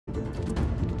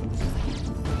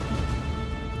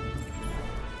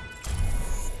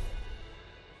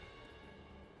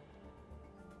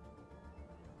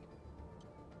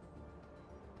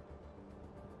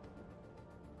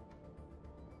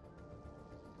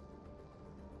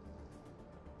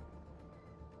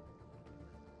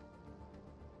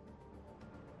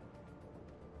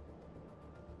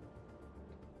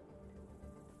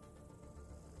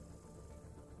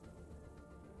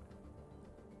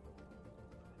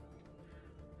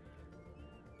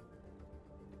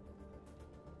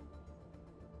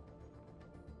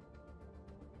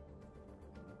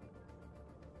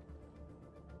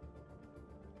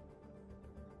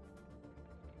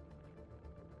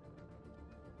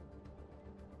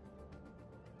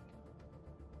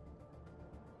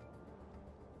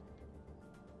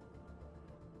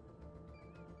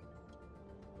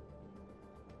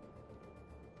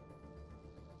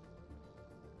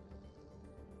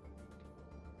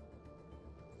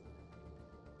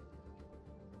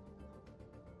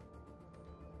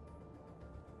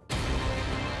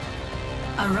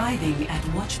Arriving at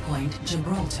Watchpoint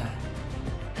Gibraltar.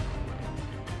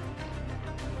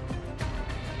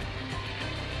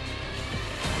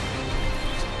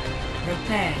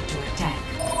 Prepare to attack.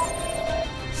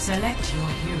 Select your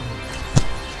hero.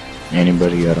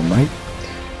 Anybody got a mic?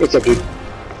 What's up, dude?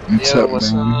 What's Yo, up,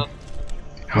 what's man? up?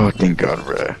 Oh, thank God,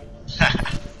 bruh.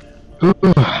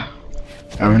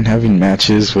 I've been having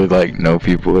matches with like no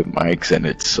people with mics, and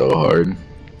it's so hard.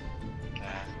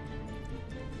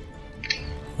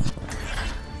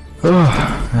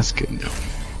 Oh, that's good.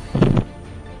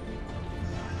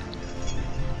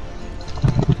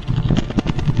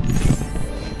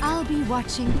 I'll be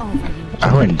watching over you.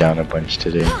 I went down a bunch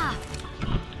today.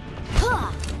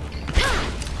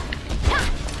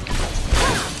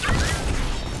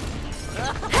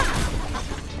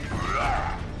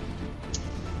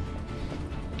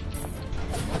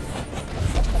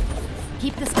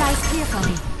 Keep the skies clear for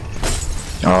me.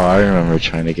 Oh, I remember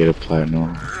trying to get a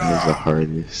platinum. It was the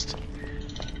hardest.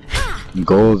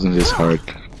 Gold's just hard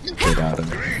to get out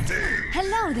of.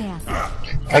 Hello there.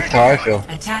 That's how I feel.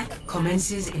 Attack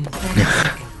commences in 30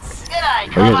 seconds. Oh,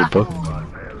 you guys are both.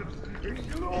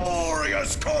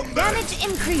 Damage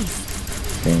increase.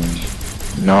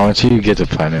 Dang. No, until you get to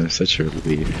platinum, it's such a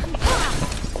relief.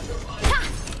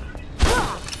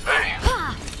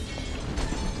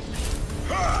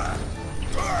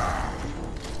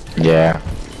 Yeah.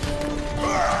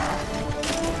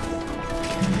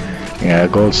 Yeah,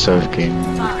 gold stuff game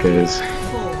because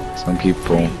some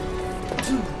people,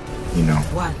 you know.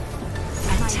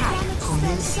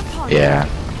 Yeah.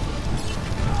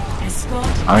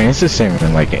 I mean, it's the same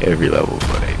in like every level,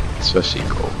 but especially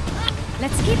gold.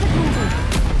 Let's keep it moving.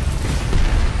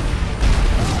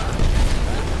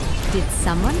 Did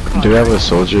someone call? Do we have a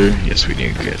soldier? Yes, we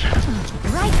do. Good.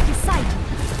 Right beside you.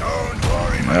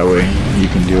 That way you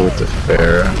can deal with the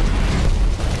fair.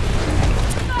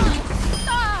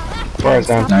 Fire's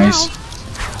down. Nice.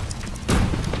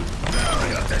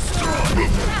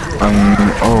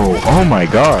 Oh my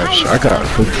gosh! I got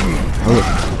hooked.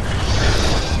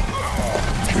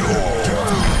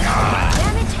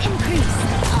 Damage increase.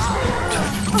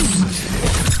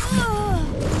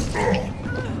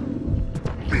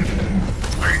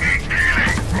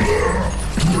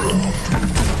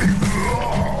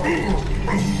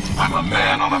 I'm a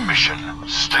man on a mission.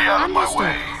 Stay out of my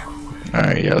way.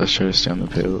 Alright, yeah, let's try to stay on the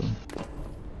payload.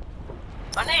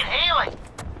 I need healing.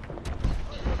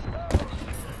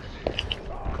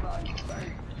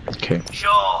 Okay.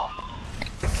 Sure.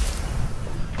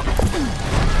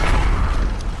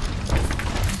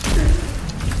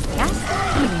 Gas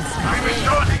healing spell. I'm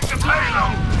starting the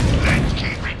payload. Let's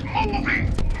keep it moving.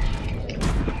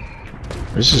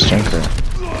 Where's this junker?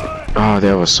 Oh, they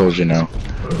have a soldier now.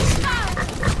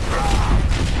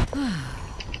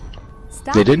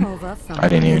 They did? Over from I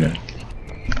didn't even know.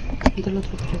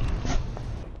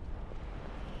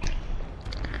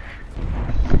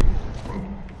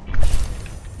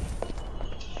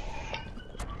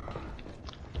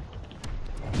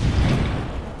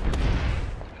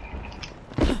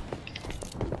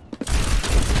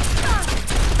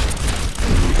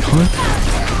 What?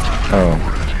 Oh.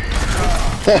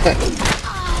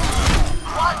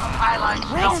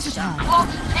 Where does it hurt?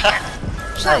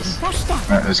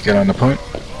 Alright, let's get on the point.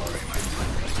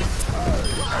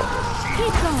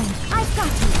 Keep going. I've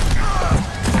got you.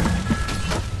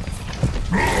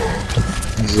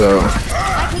 So,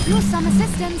 I could use some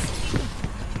assistance.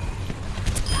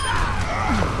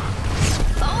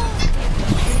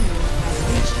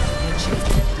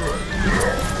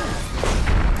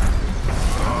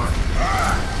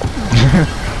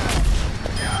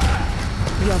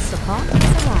 Your support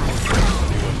has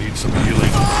arrived. Anyone need some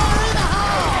healing?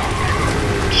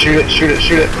 Shoot it, shoot it,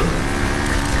 shoot it.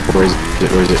 Where is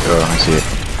it? Where is it? Oh, I see it.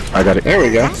 I got it. There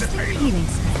we go. Casting healing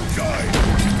spell.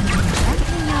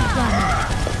 Tracking your damage.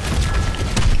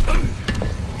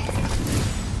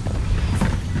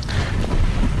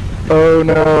 Oh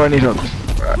no, I need help.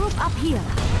 Group up here.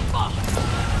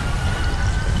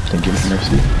 Thank you,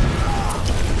 Mercy.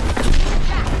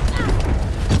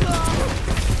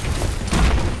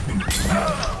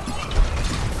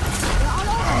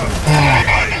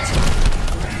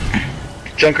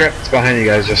 Junkrat, it's behind you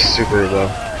guys, just super low.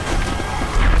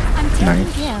 I'm taking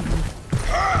Nice. care of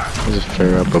you. There's a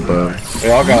fair up above. We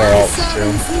all got our My ults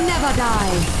servants too. never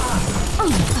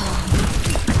die.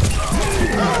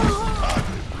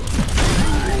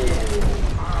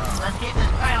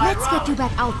 Let's get you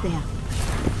back out there.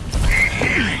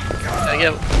 Can I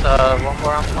get one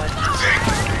more on point?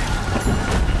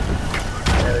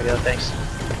 There we go, thanks.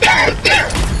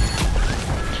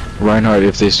 Reinhardt,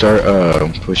 if they start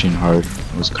pushing hard,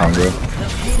 was combo.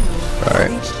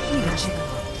 Alright.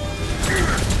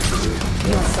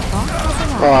 Your support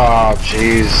has arrived. Oh,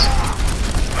 jeez.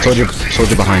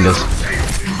 Soldier behind us.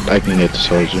 I can get the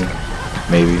soldier.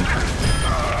 Maybe.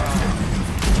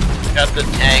 Got the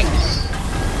tanks.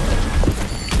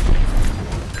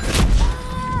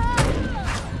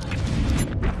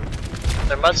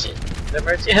 Their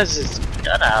Mercy has his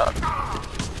gun out.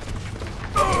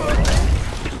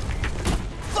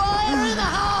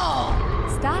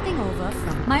 Starting over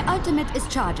from my ultimate is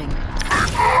charging.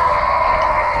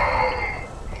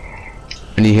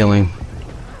 I need healing.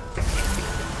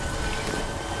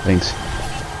 Thanks.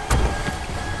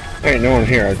 There ain't no one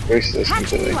here, I'd waste this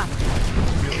Catching completely. you up.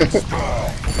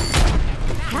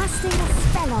 Casting a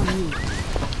spell on you.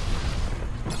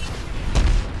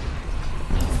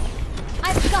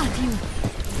 I've got you.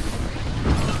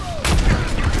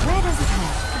 Where does it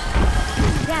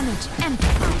hurt? Damage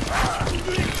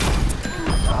amplified.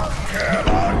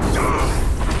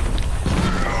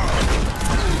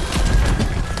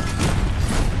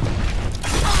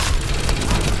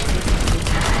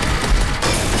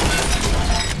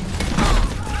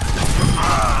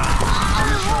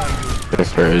 The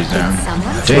fair is down.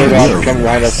 Someone Roadhog, come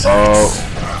behind us. Oh,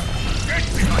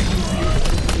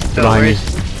 Behind me.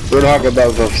 Roadhog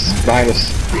above us, behind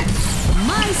us.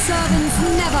 My servants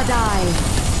never die.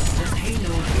 The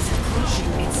payload is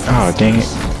approaching its oh, dang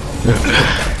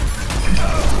it.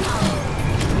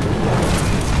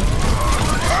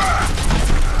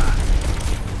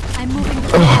 I'm moving.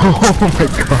 Oh my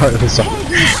god, that's so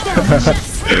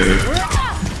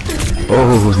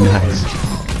Oh, nice.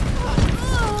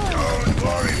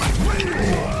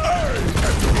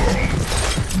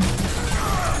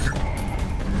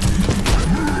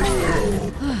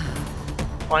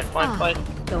 Point.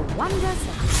 The wonders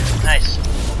of Nice.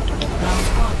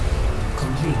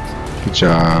 complete. good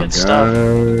job, Good stuff.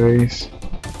 guys.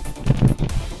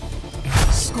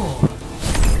 Score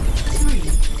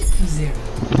 3-0.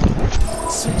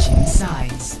 Switching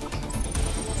sides.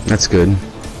 That's good.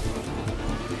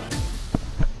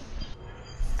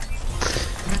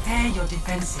 Prepare your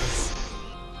defenses.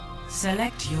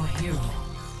 Select your hero.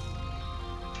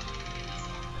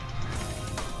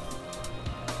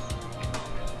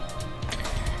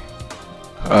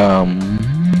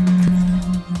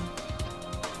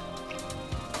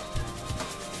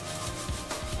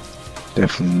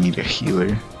 Definitely need a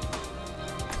healer.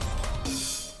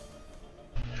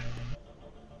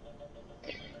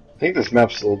 I think this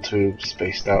map's a little too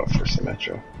spaced out for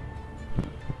Symmetra.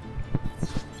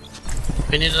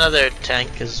 We need another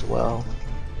tank as well.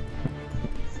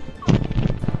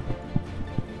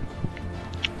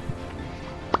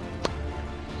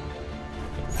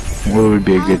 What would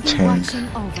be a good I'll be tank? watching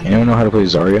over. Anyone know how to play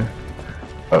Zarya?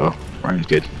 Uh oh, Ryan's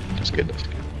good. That's good. That's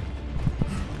good.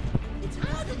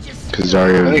 Cause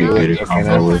Zarya would be good to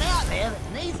combo with.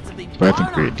 But I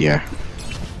think we're yeah.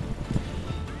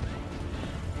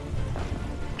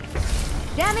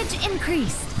 Damage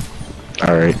increased.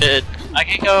 All right. I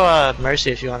can go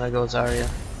Mercy if you want to go Zarya.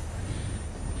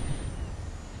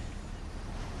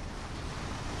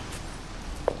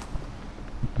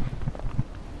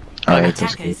 All right.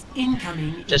 That's good. Attackers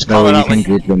incoming. Just call No, it you out can when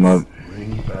group them up.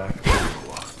 Bring back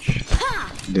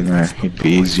Overwatch. Then it'd be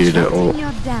easier to Tracking ult.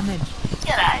 your damage.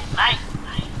 G'day, mate.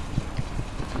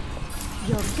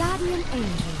 Your guardian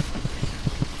angel.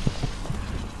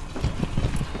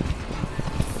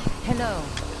 Hello.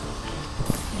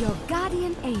 Your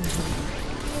guardian angel.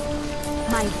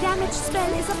 My damage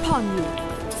spell is upon you.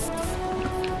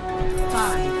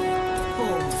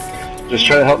 5, 4, Just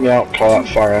try to help me out, call out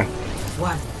Farah.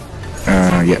 1.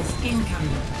 yeah. Incoming.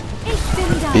 Ich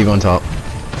bin da. Eve on top.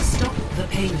 Stop the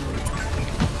payload.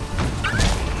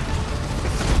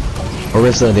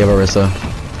 Orisa, they have Orisa.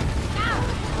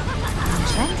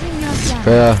 Venting your gun.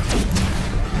 Yeah.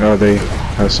 Oh, they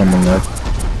have someone left.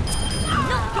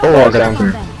 Oh, I got From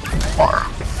him. them. Oh,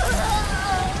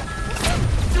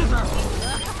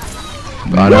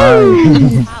 no.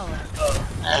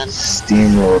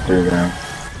 Steamroll through them.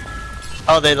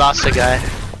 Oh, they lost a guy.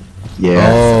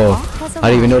 Yeah. Oh, I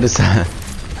didn't even notice that.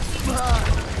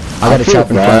 I got a feel trap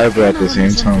in bad, front. but at the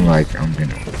same time, like, I'm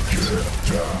gonna.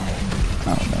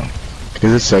 I don't know.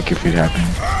 Cause it's suck if it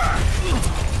happens.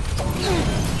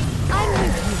 I'm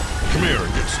with Come here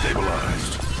and get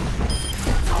stabilized. you.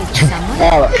 Did someone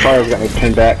Oh, that fire's got me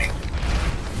pinned back.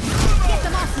 get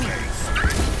them off me?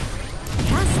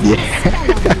 Casting Yeah. a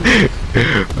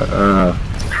spell on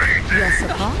you. Your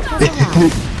support has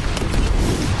arrived.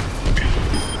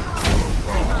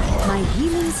 My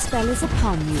healing spell is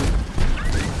upon you.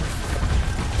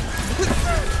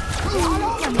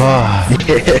 Ah, Ich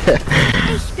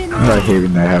bin I'm not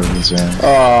hating that happens, man.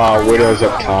 Oh, Widow's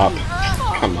up top.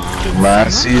 Come on.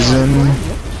 Last season,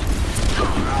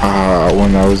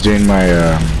 when I was doing my,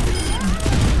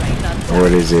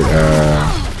 what is it,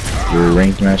 your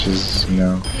ranked matches, you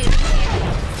know,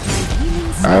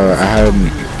 I had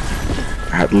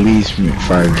at least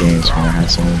 5 games when I had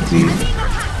someone leave.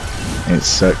 It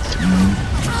sucked, man.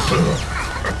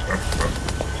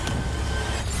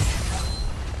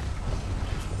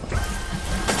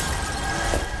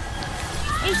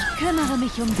 Ich kümmere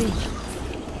mich um dich.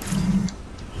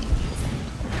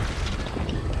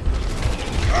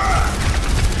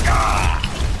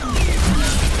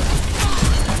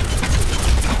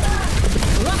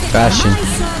 Bastion.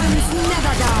 Servants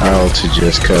never die. I'll to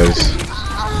just cause.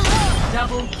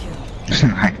 Double kill.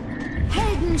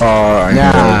 Helden Oh, I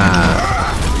know. Nah.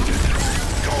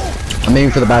 I'm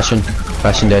aiming for the Bastion.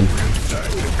 Bastion dead.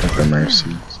 Got the mercy.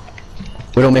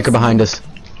 Widowmaker behind us.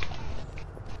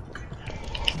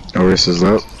 Orisa's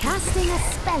up. casting a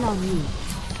spell on you.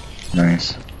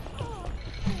 Nice.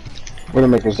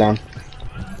 Widowmaker's down.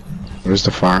 Where's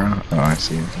the fire? Oh, I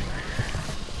see it.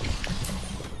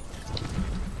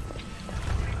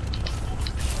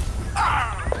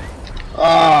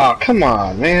 Oh, come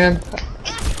on, man.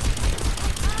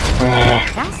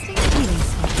 Casting a healing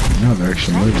spell. No, they're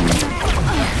actually moving.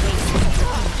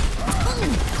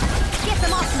 Get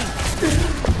them off me.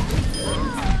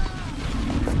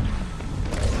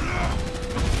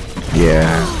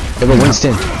 Yeah, Hey, but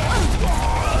Winston.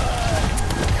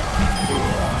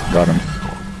 got him.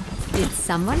 Did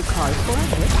someone call for a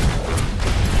hit?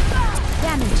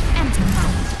 Damage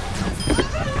amplified.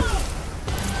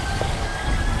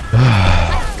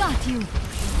 I've got you.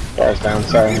 Fire's down.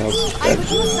 Sorry, I was I dead. would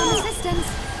use some assistance.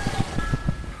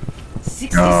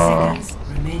 60 Oh. seconds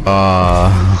remaining.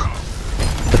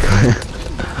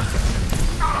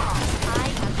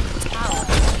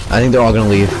 I think they're all gonna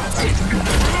leave.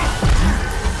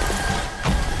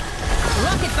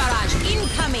 Rocket barrage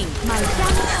incoming. My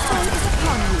damage spell is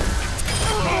upon you.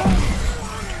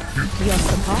 Your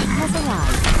support has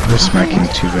arrived. They're smacking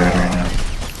too bad right now.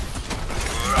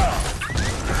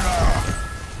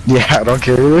 Yeah, I don't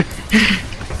care really.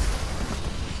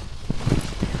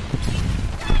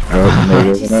 Oh, there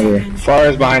goes another.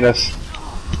 Fire's behind us.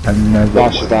 Another.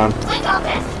 Boss is down.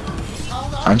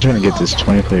 I'm trying to get this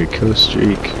 20-player kill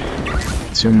streak.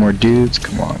 2 more dudes,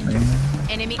 come on, man.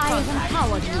 Enemy I have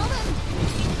empowered you.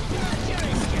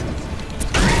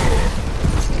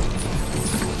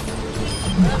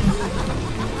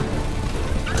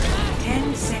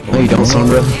 No, you don't,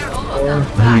 Sombra.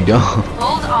 No, you don't.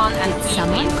 Hold on and Did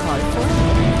someone call for it?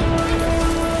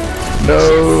 No,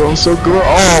 I'm so good.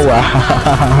 Oh,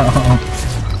 wow.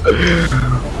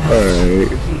 Alright.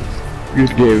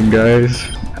 Good game, guys.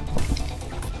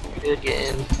 Good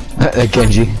game.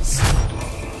 Genji.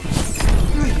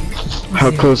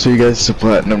 How close are you guys to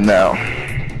platinum now?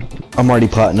 I'm already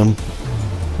platinum.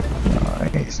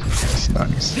 Nice. That's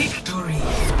nice. victory.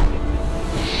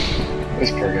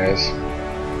 This poor guys.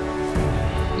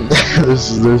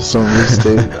 there's some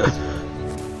mistake.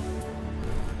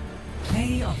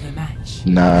 Play of the match.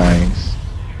 Nice.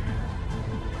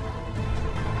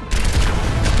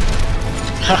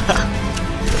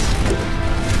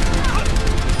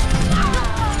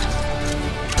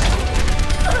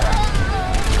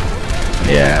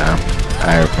 Yeah,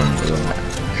 I remember that.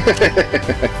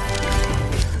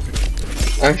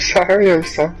 I'm sorry, I'm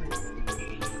sorry.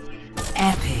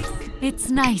 Epic. It's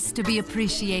nice to be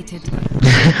appreciated.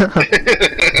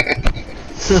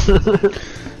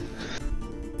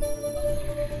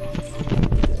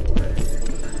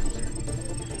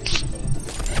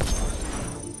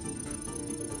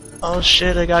 Oh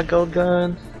shit, I got gold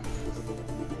gun.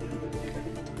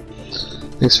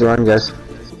 Thanks for running, guys.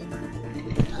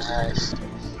 Nice.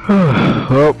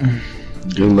 Well,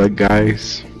 good luck,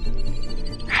 guys.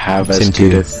 Have as Same to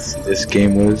good you. as this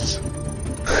game was.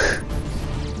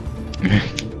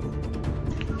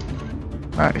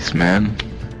 Nice, man.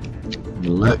 Good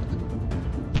luck.